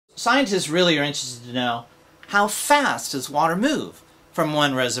scientists really are interested to know, how fast does water move from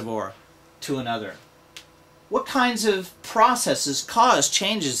one reservoir to another? What kinds of processes cause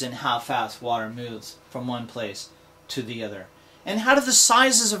changes in how fast water moves from one place to the other? And how do the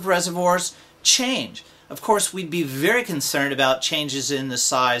sizes of reservoirs change? Of course, we'd be very concerned about changes in the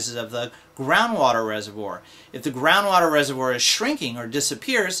size of the groundwater reservoir. If the groundwater reservoir is shrinking or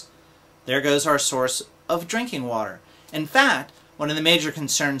disappears, there goes our source of drinking water. In fact, one of the major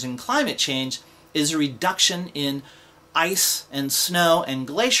concerns in climate change is a reduction in ice and snow and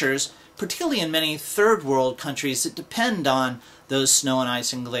glaciers, particularly in many third world countries that depend on those snow and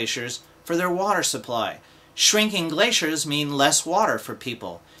ice and glaciers for their water supply. Shrinking glaciers mean less water for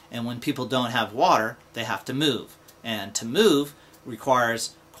people, and when people don't have water, they have to move. And to move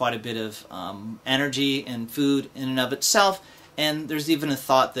requires quite a bit of energy and food in and of itself, and there's even a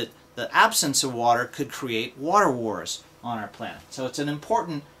thought that the absence of water could create water wars on our planet. So it's an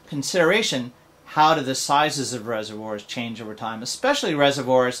important consideration, how do the sizes of reservoirs change over time, especially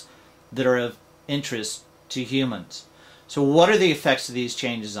reservoirs that are of interest to humans. So what are the effects of these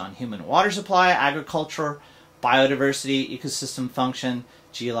changes on human water supply, agriculture, biodiversity, ecosystem function,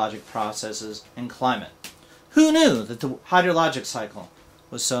 geologic processes, and climate? Who knew that the hydrologic cycle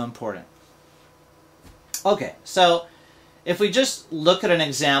was so important? Okay, so if we just look at an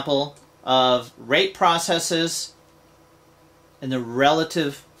example of rate processes and the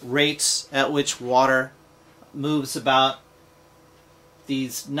relative rates at which water moves about,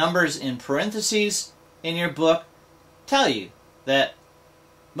 these numbers in parentheses in your book tell you that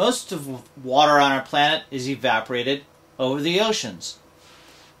most of water on our planet is evaporated over the oceans.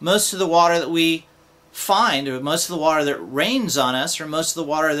 Most of the water that we find, or most of the water that rains on us, or most of the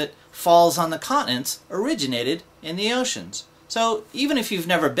water that falls on the continents, originated in the oceans. So even if you've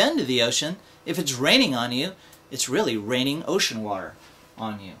never been to the ocean, if it's raining on you, it's really raining ocean water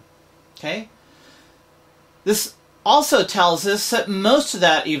on you. Okay? This also tells us that most of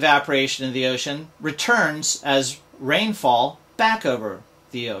that evaporation of the ocean returns as rainfall back over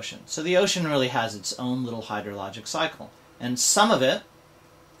the ocean. So the ocean really has its own little hydrologic cycle. And some of it,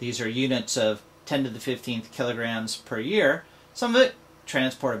 these are units of 10 to the 15th kilograms per year, some of it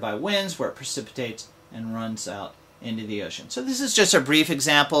transported by winds where it precipitates and runs out into the ocean. So this is just a brief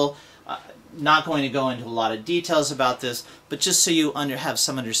example. Not going to go into a lot of details about this, but just so you have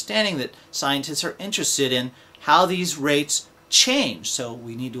some understanding that scientists are interested in how these rates change. So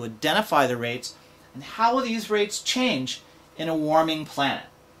we need to identify the rates, and how will these rates change in a warming planet?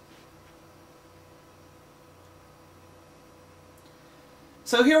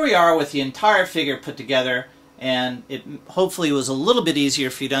 So here we are with the entire figure put together, and it hopefully was a little bit easier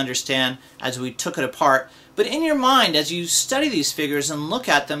for you to understand as we took it apart. But in your mind, as you study these figures and look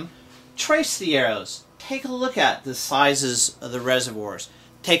at them, trace the arrows. Take a look at the sizes of the reservoirs.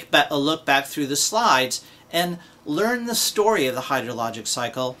 Take a look back through the slides and learn the story of the hydrologic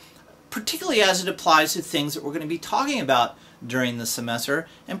cycle, particularly as it applies to things that we're going to be talking about during the semester,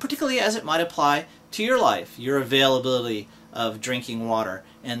 and particularly as it might apply to your life, your availability of drinking water,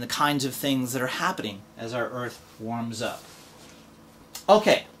 and the kinds of things that are happening as our Earth warms up.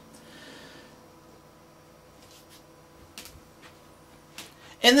 Okay.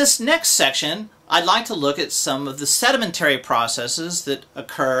 In this next section, I'd like to look at some of the sedimentary processes that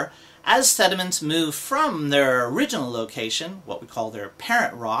occur as sediments move from their original location, what we call their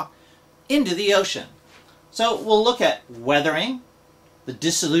parent rock, into the ocean. So we'll look at weathering, the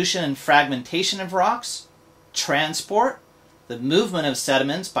dissolution and fragmentation of rocks, transport, the movement of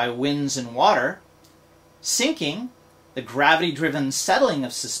sediments by winds and water, sinking, the gravity-driven settling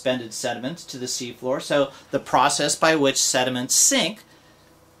of suspended sediments to the seafloor, so the process by which sediments sink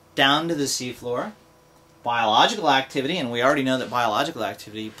down to the seafloor, biological activity, and we already know that biological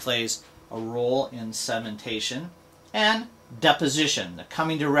activity plays a role in sedimentation, and deposition, the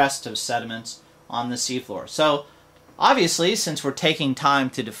coming to rest of sediments on the seafloor. So obviously, since we're taking time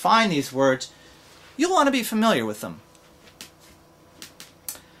to define these words, you'll want to be familiar with them.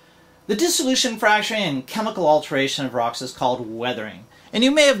 The dissolution, fracturing, and chemical alteration of rocks is called weathering. And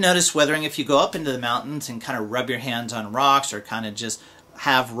you may have noticed weathering if you go up into the mountains and kind of rub your hands on rocks, or kind of just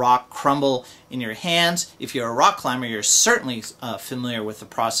have rock crumble in your hands. If you're a rock climber, you're certainly familiar with the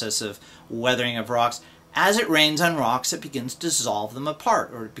process of weathering of rocks. As it rains on rocks, it begins to dissolve them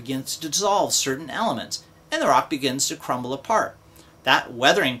apart, or it begins to dissolve certain elements, and the rock begins to crumble apart. That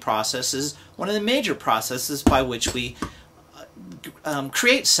weathering process is one of the major processes by which we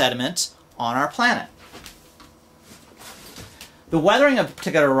create sediments on our planet. The weathering of a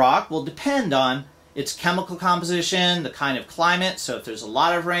particular rock will depend on its chemical composition, the kind of climate, so if there's a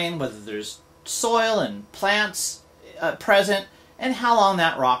lot of rain, whether there's soil and plants present, and how long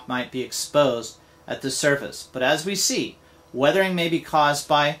that rock might be exposed at the surface. But as we see, weathering may be caused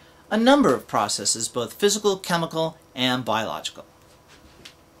by a number of processes, both physical, chemical, and biological.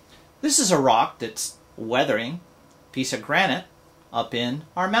 This is a rock that's weathering, a piece of granite, up in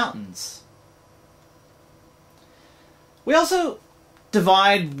our mountains. We also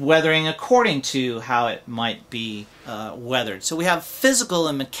divide weathering according to how it might be weathered. So we have physical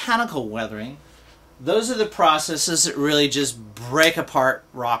and mechanical weathering. Those are the processes that really just break apart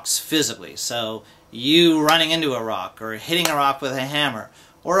rocks physically. So you running into a rock, or hitting a rock with a hammer,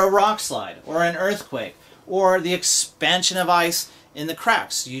 or a rock slide, or an earthquake, or the expansion of ice in the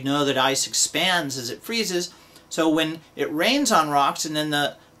cracks. You know that ice expands as it freezes, so when it rains on rocks and then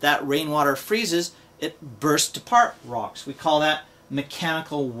that rainwater freezes, it bursts apart rocks. We call that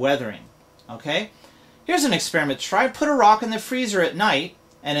mechanical weathering. Okay? Here's an experiment to try. Put a rock in the freezer at night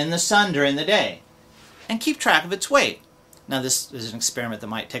and in the sun during the day, and keep track of its weight. Now this is an experiment that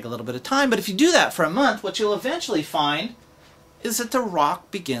might take a little bit of time, but if you do that for a month, what you'll eventually find is that the rock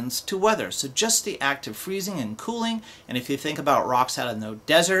begins to weather. So just the act of freezing and cooling, and if you think about rocks out in the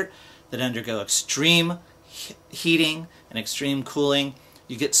desert that undergo extreme heating and extreme cooling,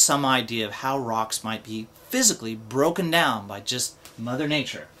 you get some idea of how rocks might be physically broken down by just Mother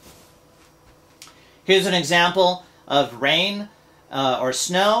Nature. Here's an example of rain or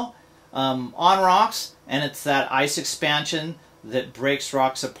snow on rocks, and it's that ice expansion that breaks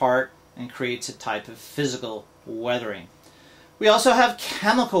rocks apart and creates a type of physical weathering. We also have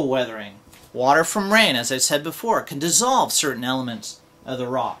chemical weathering. Water from rain, as I said before, can dissolve certain elements of the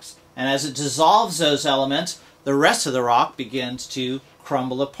rocks. And as it dissolves those elements, the rest of the rock begins to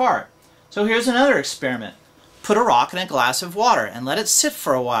crumble apart. So here's another experiment. Put a rock in a glass of water and let it sit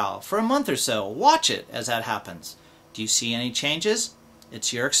for a while, for a month or so. Watch it as that happens. Do you see any changes?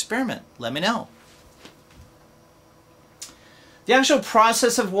 It's your experiment. Let me know. The actual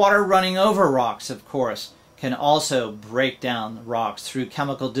process of water running over rocks, of course, can also break down rocks through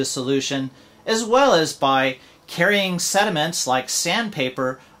chemical dissolution, as well as by carrying sediments like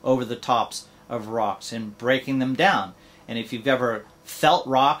sandpaper over the tops of rocks and breaking them down. And if you've ever felt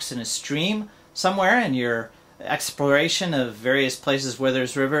rocks in a stream somewhere in your exploration of various places where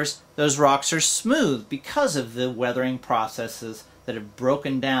there's rivers, those rocks are smooth because of the weathering processes that have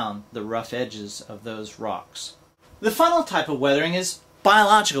broken down the rough edges of those rocks. The final type of weathering is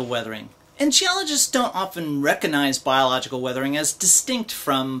biological weathering. And geologists don't often recognize biological weathering as distinct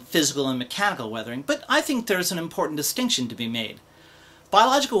from physical and mechanical weathering, but I think there's an important distinction to be made.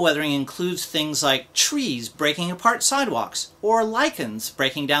 Biological weathering includes things like trees breaking apart sidewalks, or lichens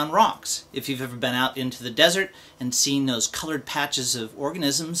breaking down rocks. If you've ever been out into the desert and seen those colored patches of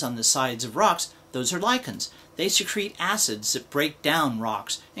organisms on the sides of rocks, those are lichens. They secrete acids that break down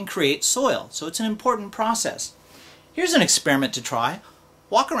rocks and create soil, so it's an important process. Here's an experiment to try.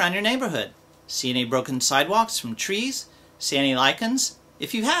 Walk around your neighborhood. See any broken sidewalks from trees? See any lichens?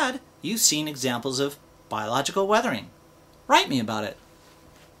 If you had, you've seen examples of biological weathering. Write me about it.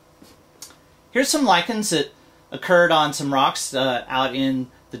 Here's some lichens that occurred on some rocks out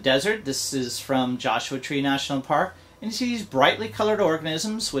in the desert. This is from Joshua Tree National Park. And you see these brightly colored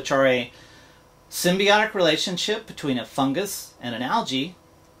organisms, which are a symbiotic relationship between a fungus and an algae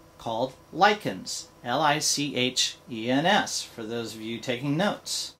called lichens. L-I-C-H-E-N-S, for those of you taking notes.